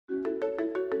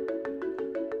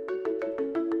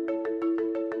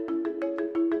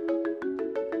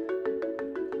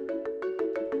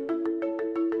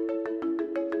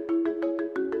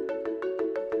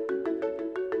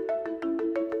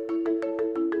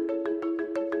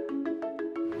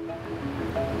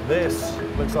This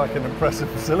looks like an impressive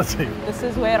facility. This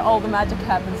is where all the magic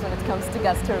happens when it comes to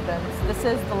gas turbines. This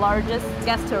is the largest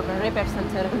gas turbine repair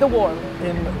center in the world.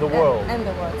 In the world? In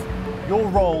the world. Your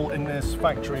role in this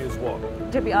factory is what?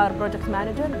 GBR project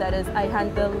manager, that is, I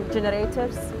handle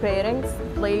generators, bearings,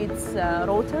 blades,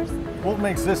 rotors. What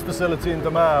makes this facility in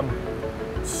Dammam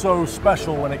so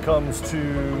special when it comes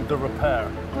to the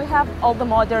repair? We have all the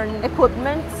modern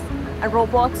equipment and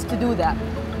robots to do that.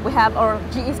 We have our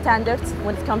GE standards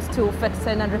when it comes to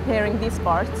fixing and repairing these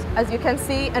parts. As you can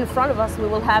see in front of us, we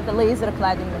will have the laser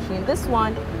cladding machine. This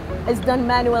one is done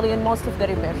manually in most of the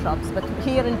repair shops, but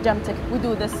here in GEMTEC, we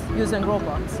do this using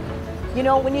robots. You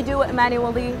know, when you do it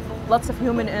manually, lots of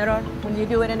human error. When you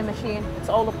do it in a machine, it's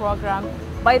all a program.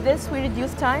 By this, we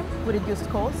reduce time, we reduce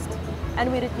cost,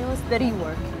 and we reduce the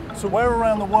rework. So where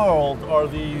around the world are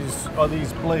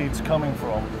these blades coming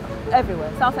from?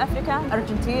 Everywhere. South Africa,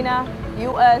 Argentina,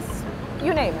 US,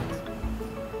 you name it.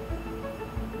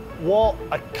 What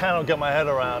I cannot get my head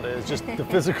around is just the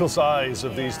physical size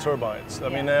of these turbines. I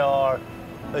mean, they're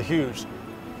huge.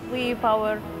 We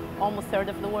power almost a third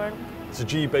of the world. So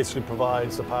GE basically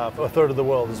provides the power for a third of the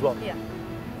world as well. Yeah.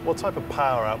 What type of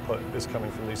power output is coming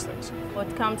from these things? When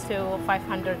it comes to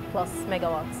 500 plus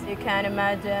megawatts, you can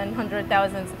imagine hundreds of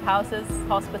thousands of houses,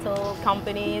 hospitals,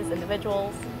 companies,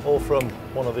 individuals. All from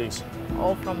one of these?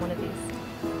 All from one of these.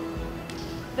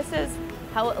 This is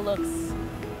how it looks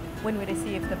when we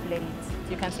receive the blade.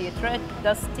 You can see it's red,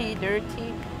 dusty,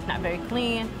 dirty, not very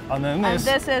clean. And then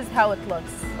this is how it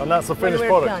looks. And that's the finished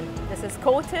when we're product? Done. This is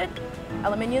coated,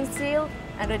 aluminium sealed,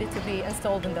 and ready to be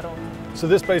installed in the road. So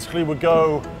this basically would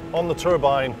go on the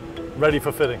turbine, ready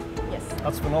for fitting? Yes.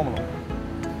 That's phenomenal.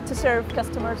 To serve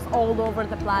customers all over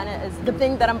the planet is the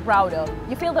thing that I'm proud of.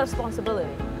 You feel the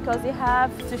responsibility because you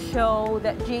have to show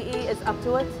that GE is up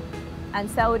to it and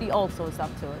Saudi also is up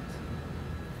to it.